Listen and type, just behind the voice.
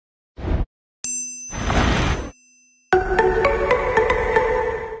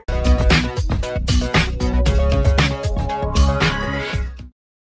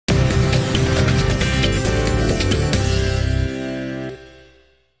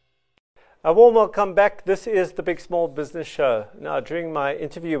A warm welcome back. This is the Big Small Business Show. Now, during my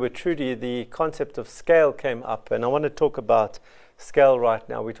interview with Trudy, the concept of scale came up, and I want to talk about scale right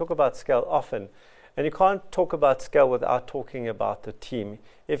now. We talk about scale often, and you can't talk about scale without talking about the team.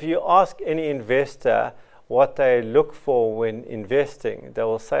 If you ask any investor what they look for when investing, they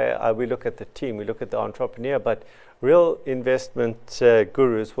will say, we look at the team, we look at the entrepreneur, but real investment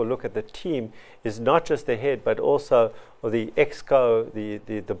gurus will look at the team. Is not just the head, but also the exco,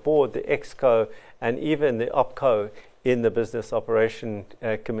 the board, the exco, and even the opco in the business operational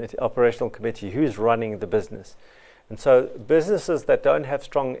committee, who's running the business. And so businesses that don't have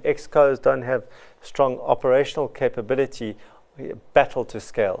strong excos, don't have strong operational capability, battle to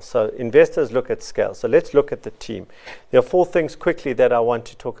scale. So investors look at scale. So let's look at the team. There are 4 things quickly that I want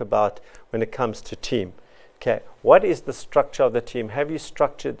to talk about when it comes to team. Okay, what is the structure of the team? Have you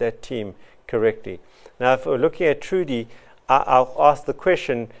structured that team correctly? Now, if we're looking at Trudy, I'll ask the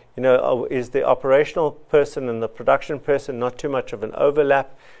question, is the operational person and the production person not too much of an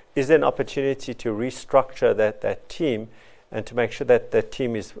overlap? Is there an opportunity to restructure that team and to make sure that that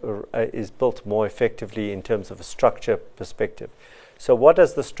team is built more effectively in terms of a structure perspective? So what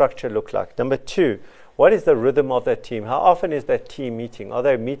does the structure look like? Number 2, what is the rhythm of that team? How often is that team meeting? Are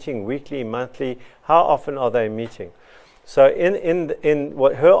they meeting weekly, monthly? How often are they meeting? So in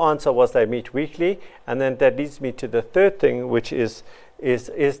what her answer was, they meet weekly, and then that leads me to the third thing, which is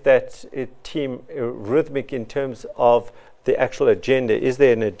that team rhythmic in terms of the actual agenda? Is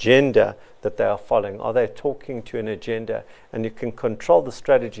there an agenda that they are following? Are they talking to an agenda? And you can control the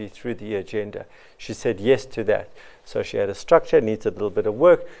strategy through the agenda. She said yes to that. So she had a structure, needs a little bit of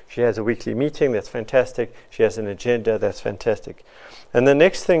work. She has a weekly meeting, that's fantastic. She has an agenda, that's fantastic. And the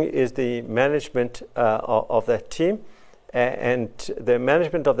next thing is the management of that team. And the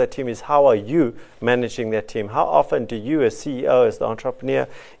management of that team is, how are you managing that team? How often do you, as CEO, as the entrepreneur,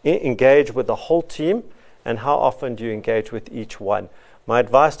 engage with the whole team? And how often do you engage with each one? My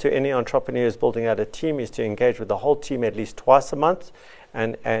advice to any entrepreneur who's building out a team is to engage with the whole team at least twice a month,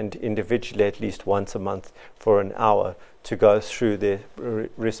 and individually at least once a month for an hour to go through their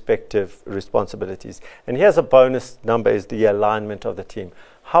respective responsibilities. And here's a bonus number, is the alignment of the team.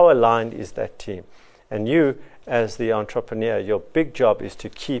 How aligned is that team? And you, as the entrepreneur, your big job is to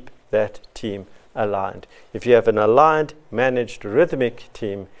keep that team aligned. If you have an aligned, managed, rhythmic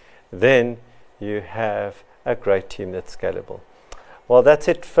team, then you have a great team that's scalable. Well, that's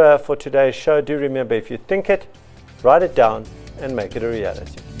it for today's show. Do remember, if you think it, write it down and make it a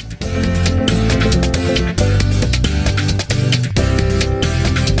reality.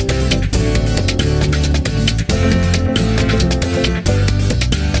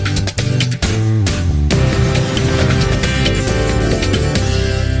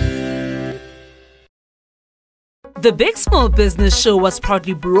 The Big Small Business Show was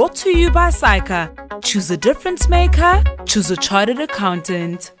proudly brought to you by Syca. Choose a difference maker, choose a chartered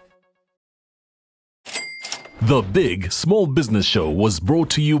accountant. The Big Small Business Show was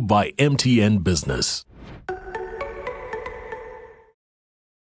brought to you by MTN Business.